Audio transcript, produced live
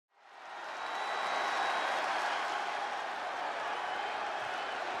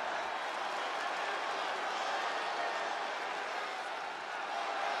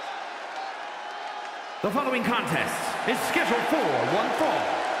The following contest is scheduled for one fall.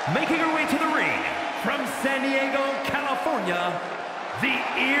 Making her way to the ring from San Diego, California, the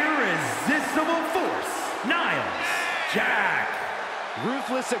irresistible force, Niles Jack.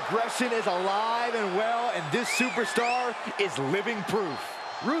 Ruthless aggression is alive and well, and this superstar is living proof.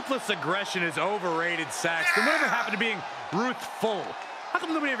 Ruthless aggression is overrated, Saxton. Whatever happened to being ruthful? How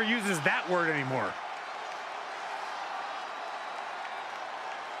come nobody ever uses that word anymore?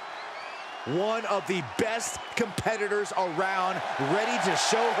 One of the best competitors around, ready to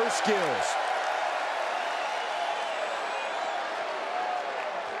show her skills.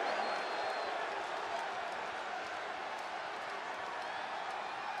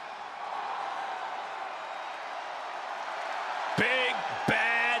 Big,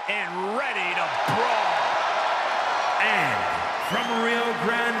 bad, and ready to brawl. And from Rio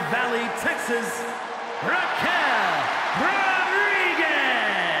Grande Valley, Texas, Raquel.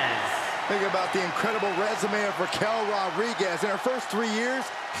 Think about the incredible resume of Raquel Rodriguez. In her first 3 years,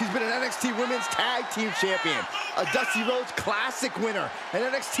 she's been an NXT Women's Tag Team Champion, a Dusty Rhodes Classic winner, an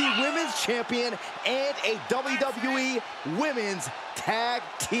NXT Women's Champion, and a WWE Women's Tag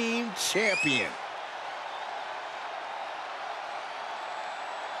Team Champion.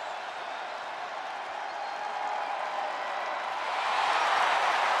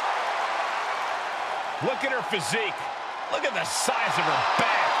 Look at her physique. Look at the size of her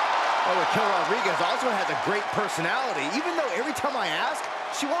back. Oh, Raquel Rodriguez also has a great personality, even though every time I ask,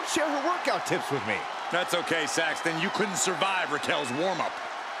 she won't share her workout tips with me. That's okay, Saxton. You couldn't survive Raquel's warm-up.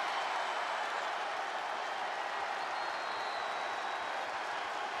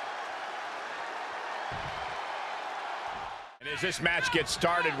 And as this match gets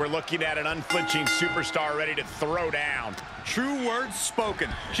started, we're looking at an unflinching superstar ready to throw down. True words spoken.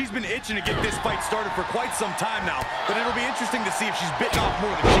 She's been itching to get this fight started for quite some time now, but it'll be interesting to see if she's bitten off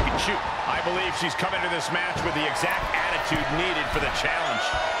more than she can chew. I believe she's come into this match with the exact attitude needed for the challenge.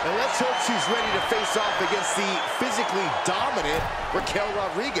 And let's hope she's ready to face off against the physically dominant Raquel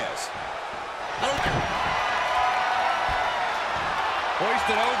Rodriguez.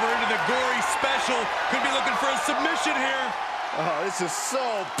 Hoisted over into the gory special. Could be looking for a submission here. Oh, this is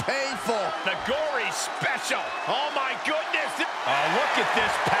so painful. The gory special. Oh, my goodness. Oh, look at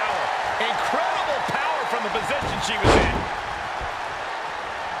this power. Incredible power from the position she was in.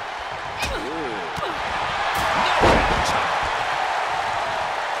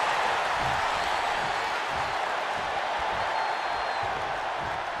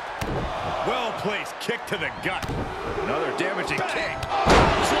 Well-placed kick to the gut. Another damaging kick.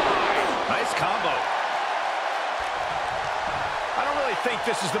 Nice combo. I don't really think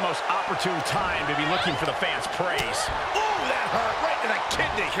this is the most opportune time to be looking for the fans' praise. Ooh, that hurt right to the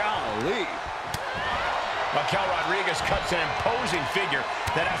kidney. Golly. Raquel Rodriguez cuts an imposing figure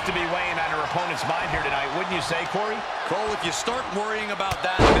that has to be weighing on her opponent's mind here tonight, wouldn't you say, Corey? Cole, if you start worrying about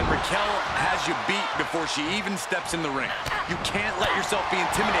that, then Raquel has you beat before she even steps in the ring. You can't let yourself be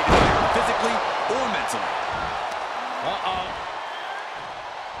intimidated by her physically or mentally.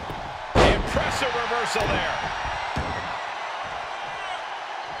 The impressive reversal there.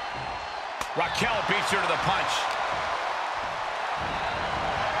 Raquel beats her to the punch.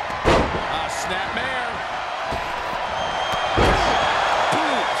 Snapmare.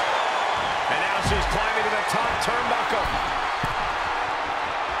 Boom. And now she's climbing to the top turnbuckle.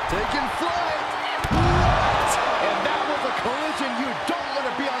 Taking flight. And that was a collision you don't want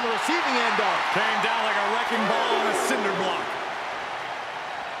to be on the receiving end of. Came down like a wrecking ball on a cinder block.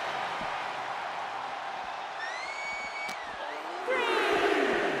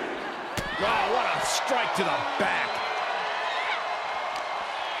 Oh, what a strike to the back.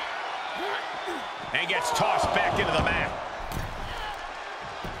 And gets tossed back into the mat.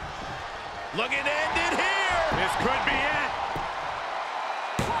 Looking to end it here. This could be it.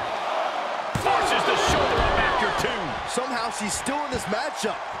 Forces the shoulder up after two. Somehow she's still in this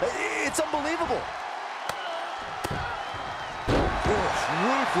matchup. It's unbelievable.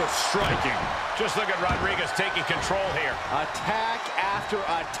 Ruthless striking. Just look at Rodriguez taking control here. Attack after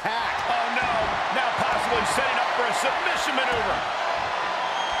attack. Oh no, now possibly setting up for a submission maneuver.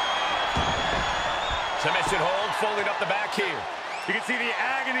 Submission hold, folding up the back here. You can see the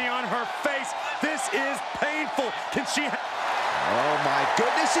agony on her face. This is painful. Can she... Oh my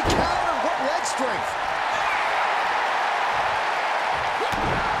goodness, she countered. What leg strength.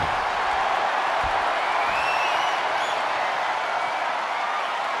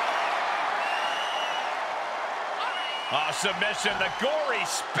 Submission, the gory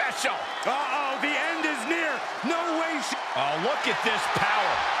special. Uh-oh, the end is near. No way she... Oh, look at this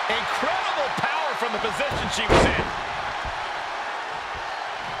power. Incredible power from the position she was in.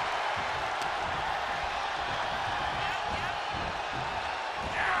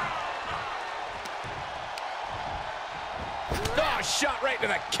 shot right to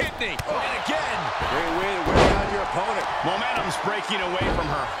the kidney. And again. Great way to wear down your opponent. Momentum's breaking away from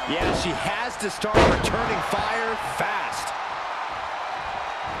her. Yeah, she has to start returning fire fast.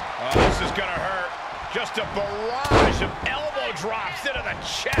 Oh, this is gonna hurt. Just a barrage of elbow drops into the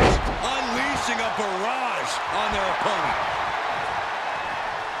chest. Unleashing a barrage on their opponent.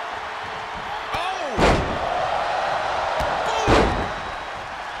 Oh! Boom!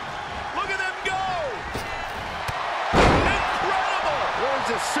 Look at them go! Incredible! Where's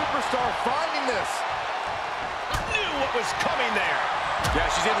the superstar finding this? Knew what was coming there. Yeah,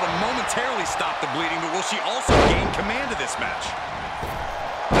 she's able to momentarily stop the bleeding, but will she also gain command of this match?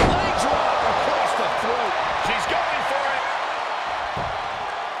 Leg drop across the throat. She's going for it.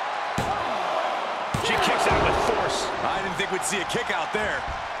 She kicks out with force. I didn't think we'd see a kick out there.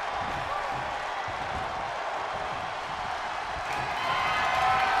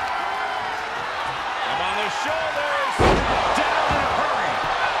 Up on the shoulders. Down in a hurry.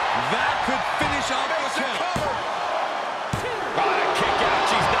 That could finish off the count. A kick out.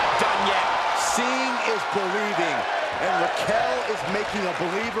 She's not done yet. Seeing is believing, and Raquel is making a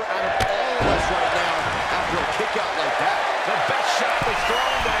believer out of all of us right now after a kick out like that. The best shot was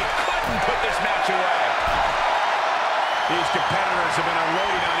thrown, but it couldn't put this match away. These competitors have been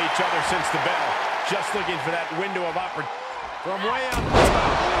unloading on each other since the bell. Just looking for that window of opportunity. From way up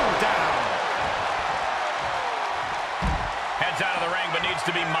top, down. Heads out of the ring, but needs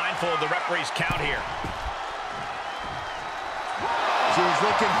to be mindful of the referee's count here. She's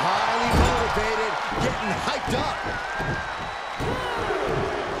looking highly motivated, getting hyped up.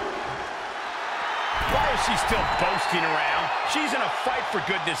 Why is she still boasting around? She's in a fight, for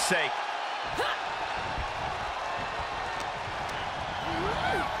goodness sake.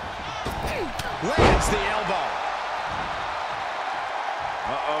 Lands the elbow.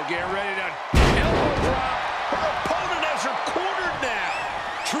 Uh-oh, get ready to elbow drop. Her opponent has her cornered now.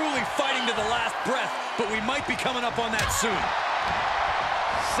 Truly fighting to the last breath, but we might be coming up on that soon.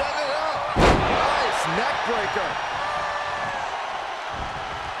 Set it up. Nice neck breaker.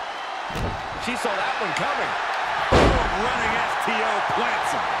 She saw that one coming. Running STO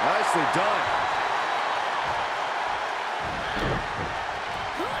plants him. Nicely done.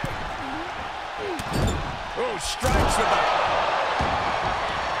 Oh, strikes with a...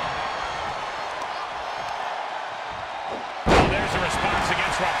 Oh, there's a response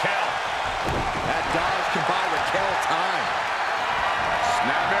against Raquel. That dodge can buy Raquel time.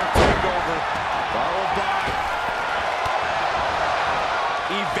 Snapmare takeover. Followed by...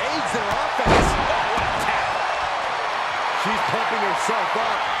 Evades their offense. Oh, what a tap. She's pumping herself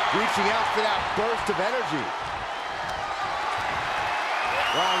up, reaching out for that burst of energy.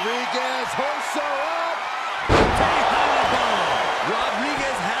 Rodriguez hoists her up.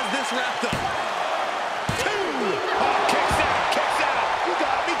 Rodriguez has this wrapped up. Oh, kicks out, kicks out. You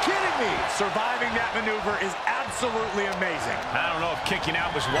gotta be kidding me. Surviving that maneuver is absolutely amazing. I don't know if kicking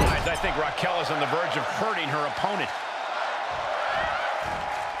out was wise. I think Raquel is on the verge of hurting her opponent.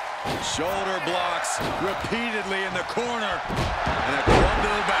 Shoulder blocks repeatedly in the corner. And a club to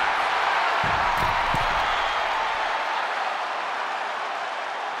the back.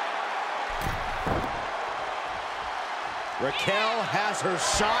 Raquel has her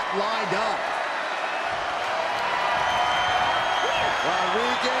shot lined up.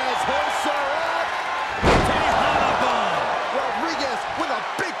 Rodriguez hoists her up. Tejana bomb. Rodriguez with a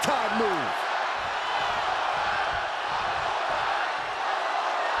big-time move.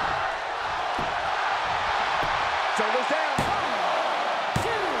 Shoulders down.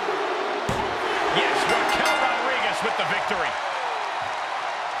 Yes, Raquel Rodriguez with the victory.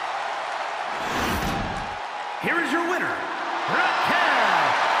 Here is your winner, Raquel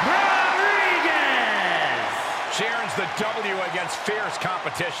Rodriguez. She earns the W against fierce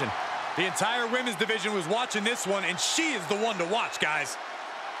competition. The entire women's division was watching this one, and she is the one to watch, guys.